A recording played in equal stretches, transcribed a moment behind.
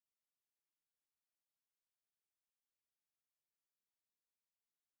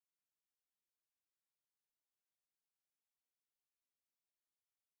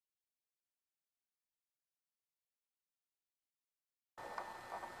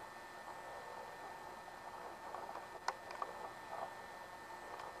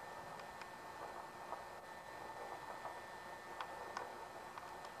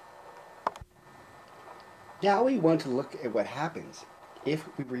Now we want to look at what happens if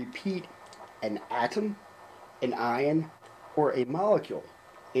we repeat an atom, an ion, or a molecule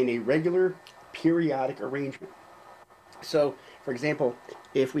in a regular periodic arrangement. So, for example,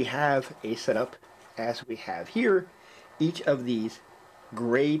 if we have a setup as we have here, each of these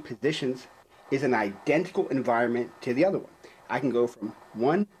gray positions is an identical environment to the other one. I can go from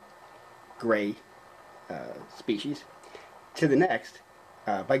one gray species to the next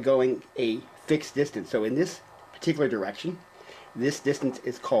by going a fixed distance. So in this particular direction, this distance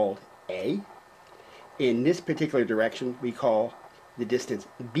is called A. In this particular direction, we call the distance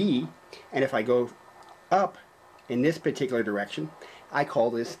B. And if I go up in this particular direction, I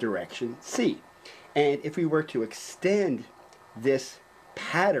call this direction C. And if we were to extend this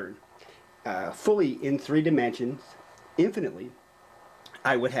pattern fully in 3 dimensions, infinitely,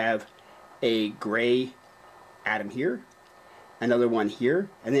 I would have a gray atom here, another one here,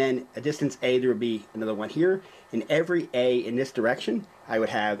 and then a distance A, there would be another one here. In every A in this direction, I would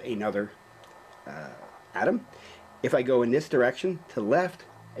have another atom. If I go in this direction to the left,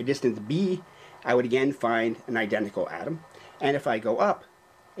 a distance B, I would again find an identical atom. And if I go up,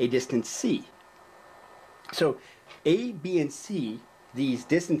 a distance C. So A, B, and C, these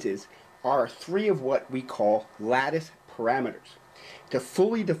distances, are 3 of what we call lattice parameters. To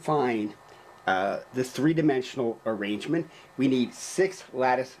fully define the 3-dimensional arrangement, we need 6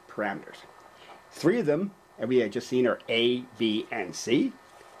 lattice parameters. 3 of them, and we had just seen, are A, B, and C.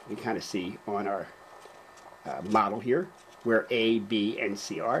 You can kind of see on our model here where A, B, and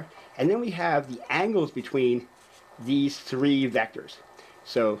C are. And then we have the angles between these 3 vectors.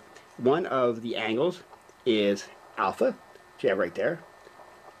 So one of the angles is alpha, which you have right there.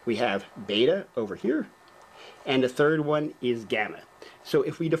 We have beta over here. And the third one is gamma. So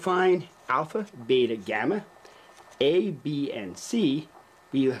if we define alpha, beta, gamma, A, B, and C,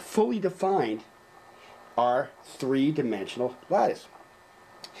 we have fully defined our 3-dimensional lattice.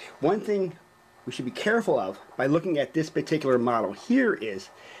 One thing we should be careful of by looking at this particular model here is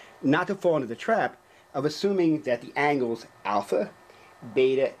not to fall into the trap of assuming that the angles alpha,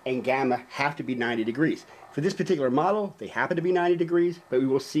 beta, and gamma have to be 90 degrees. For this particular model, they happen to be 90 degrees, but we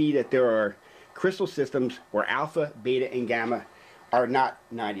will see that there are crystal systems where alpha, beta, and gamma are not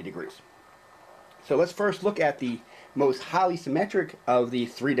 90 degrees. So let's first look at the most highly symmetric of the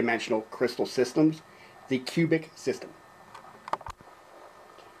 3-dimensional crystal systems, the cubic system.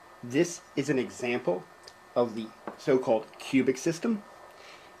 This is an example of the so-called cubic system.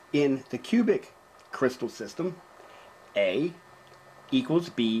 In the cubic crystal system, A equals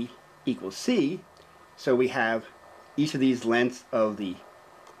B equals C, so we have each of these lengths of the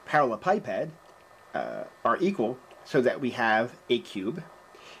parallelepiped are equal, so that we have a cube,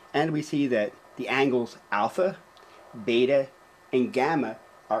 and we see that the angles alpha, beta, and gamma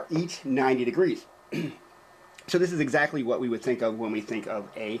are each 90 degrees. So this is exactly what we would think of when we think of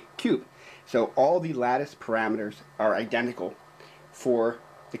a cube. So all the lattice parameters are identical for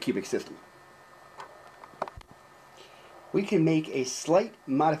the cubic system. We can make a slight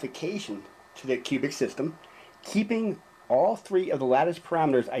modification to the cubic system, keeping all 3 of the lattice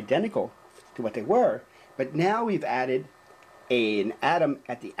parameters identical to what they were, but now we've added an atom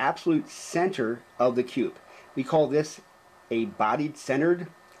at the absolute center of the cube. We call this a bodied centered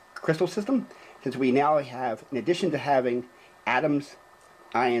crystal system, since we now have, in addition to having atoms,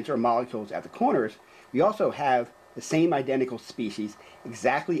 ions, or molecules at the corners, we also have the same identical species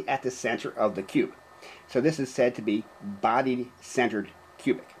exactly at the center of the cube. So this is said to be bodied centered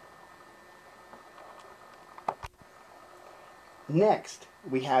cubic. Next,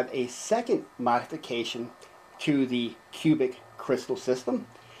 we have a second modification to the cubic crystal system.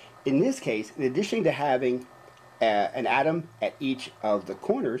 In this case, in addition to having an atom at each of the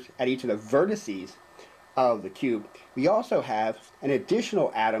corners, at each of the vertices of the cube, we also have an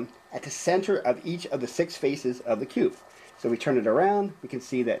additional atom at the center of each of the 6 faces of the cube. So we turn it around, we can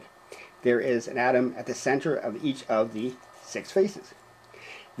see that there is an atom at the center of each of the 6 faces.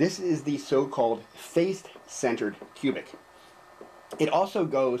 This is the so-called face-centered cubic. It also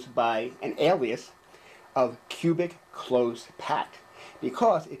goes by an alias of cubic close packed,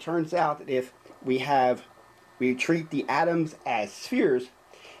 because it turns out that if we treat the atoms as spheres,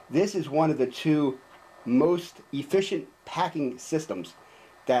 this is one of the 2 most efficient packing systems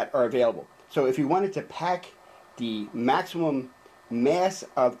that are available. So if you wanted to pack the maximum mass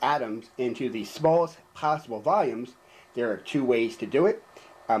of atoms into the smallest possible volumes, there are 2 ways to do it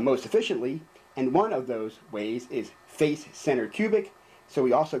most efficiently, and one of those ways is face-centered cubic, so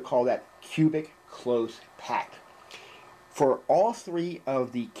we also call that cubic close packed. For all 3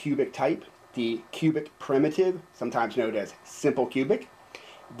 of the cubic type, the cubic primitive, sometimes known as simple cubic,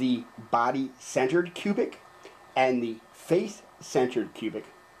 the body-centered cubic, and the face-centered cubic,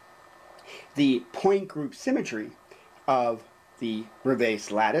 the point group symmetry of the Bravais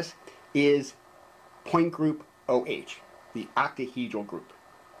lattice is point group OH, the octahedral group.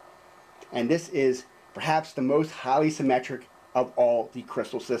 And this is perhaps the most highly symmetric of all the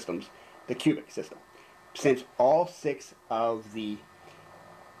crystal systems, the cubic system, since all 6 of the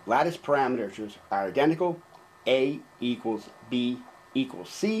lattice parameters are identical. A equals B equals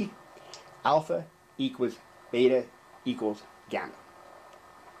C, alpha equals beta equals gamma.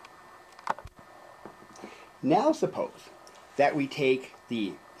 Now suppose that we take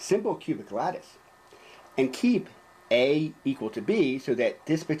the simple cubic lattice and keep A equal to B so that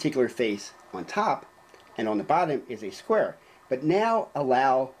this particular face on top and on the bottom is a square, but now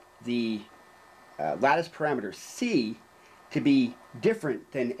allow the lattice parameter C to be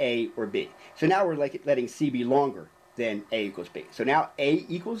different than A or B. So now we're letting C be longer than A equals B. So now A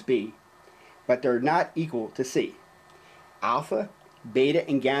equals B, but they're not equal to C. Alpha, beta,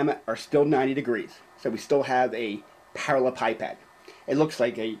 and gamma are still 90 degrees. So we still have a parallelepiped. It looks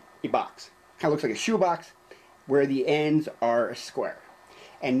like a box. Kind of looks like a shoebox where the ends are a square.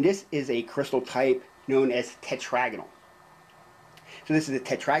 And this is a crystal type known as tetragonal. So this is a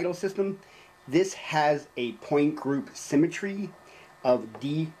tetragonal system. This has a point group symmetry of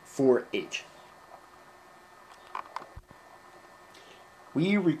D4H.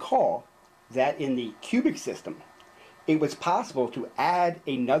 We recall that in the cubic system, it was possible to add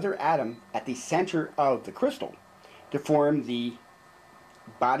another atom at the center of the crystal to form the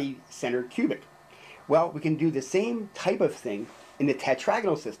body-centered cubic. Well, we can do the same type of thing in the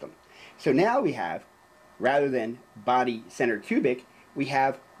tetragonal system. So now we have, rather than body-centered cubic, we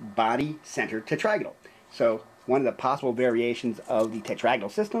have body-centered tetragonal. So one of the possible variations of the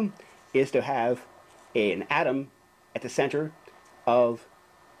tetragonal system is to have an atom at the center of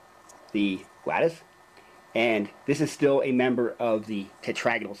the lattice, and this is still a member of the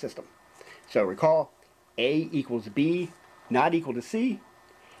tetragonal system. So recall, A equals B, not equal to C,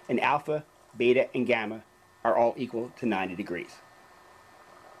 and alpha, beta, and gamma are all equal to 90 degrees.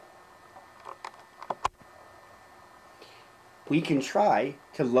 We can try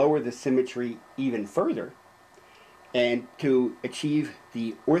to lower the symmetry even further and to achieve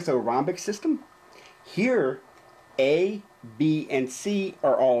the orthorhombic system. Here, A, B, and C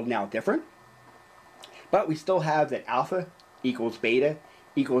are all now different, but we still have that alpha equals beta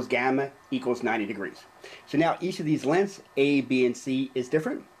equals gamma equals 90 degrees. So now each of these lengths, A, B, and C, is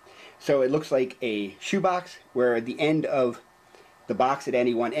different. So it looks like a shoebox where the end of the box at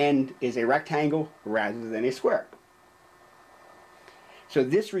any one end is a rectangle rather than a square. So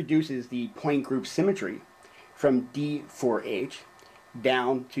this reduces the point group symmetry from D4H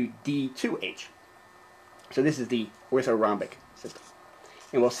down to D2H. So this is the orthorhombic system.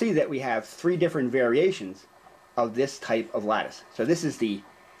 And we'll see that we have 3 different variations of this type of lattice. So this is the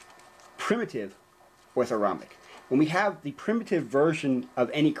primitive orthorhombic. When we have the primitive version of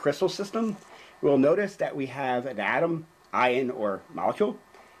any crystal system, we'll notice that we have an atom, ion, or molecule,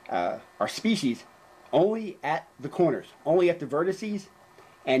 our species, only at the corners, only at the vertices,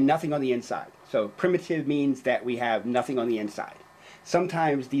 and nothing on the inside. So primitive means that we have nothing on the inside.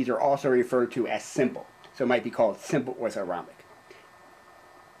 Sometimes these are also referred to as simple, so it might be called simple orthorhombic.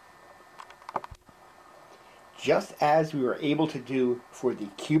 Just as we were able to do for the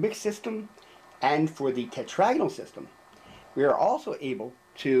cubic system and for the tetragonal system, we are also able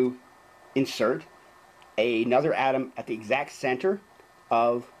to insert another atom at the exact center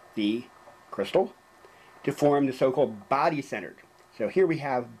of the crystal to form the so-called body-centered. So here we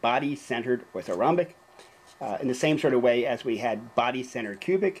have body-centered orthorhombic in the same sort of way as we had body-centered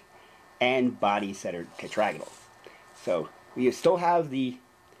cubic and body-centered tetragonal. So we still have the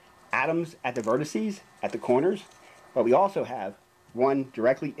atoms at the vertices, at the corners, but we also have one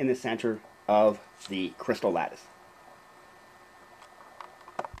directly in the center of the crystal lattice.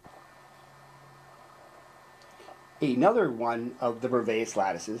 Another one of the Bravais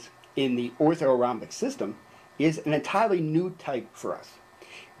lattices in the orthorhombic system is an entirely new type for us.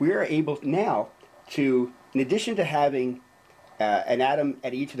 We are able now to, in addition to having an atom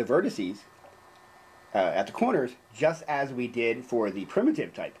at each of the vertices, at the corners, just as we did for the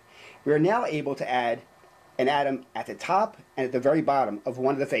primitive type, we are now able to add an atom at the top and at the very bottom of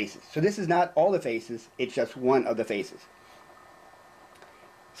one of the faces. So this is not all the faces, it's just one of the faces.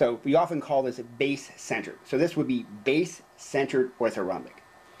 So we often call this base-centered. So this would be base-centered orthorhombic.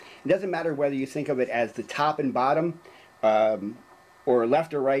 It doesn't matter whether you think of it as the top and bottom, or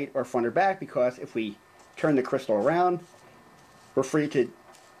left or right, or front or back, because if we turn the crystal around, we're free to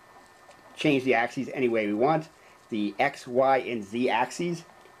change the axes any way we want. The X, Y, and Z axes,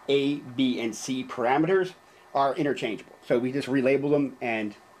 A, B, and C parameters are interchangeable. So we just relabel them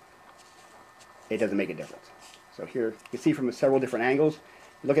and it doesn't make a difference. So here you can see from several different angles.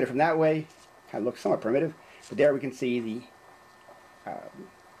 You look at it from that way, kind of looks somewhat primitive, but there we can see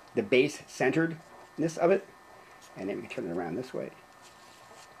the base centeredness of it, and then we can turn it around this way,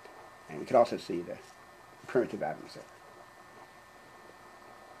 and we can also see the primitive atoms there.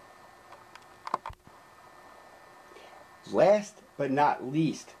 Last but not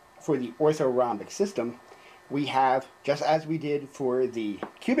least, for the orthorhombic system, we have, just as we did for the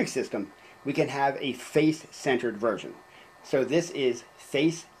cubic system, we can have a face-centered version. So this is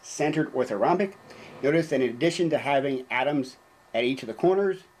face-centered orthorhombic. Notice that in addition to having atoms at each of the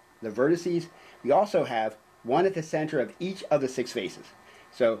corners, the vertices, we also have one at the center of each of the 6 faces.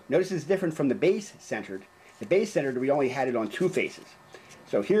 So notice it's different from the base-centered. The base-centered, we only had it on 2 faces.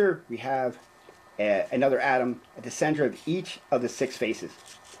 So here we have another atom at the center of each of the 6 faces,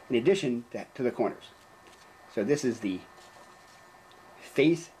 in addition to the corners. So this is the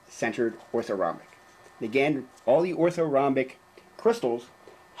face-centered orthorhombic. And again, all the orthorhombic crystals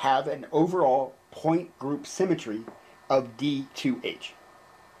have an overall point group symmetry of D2H.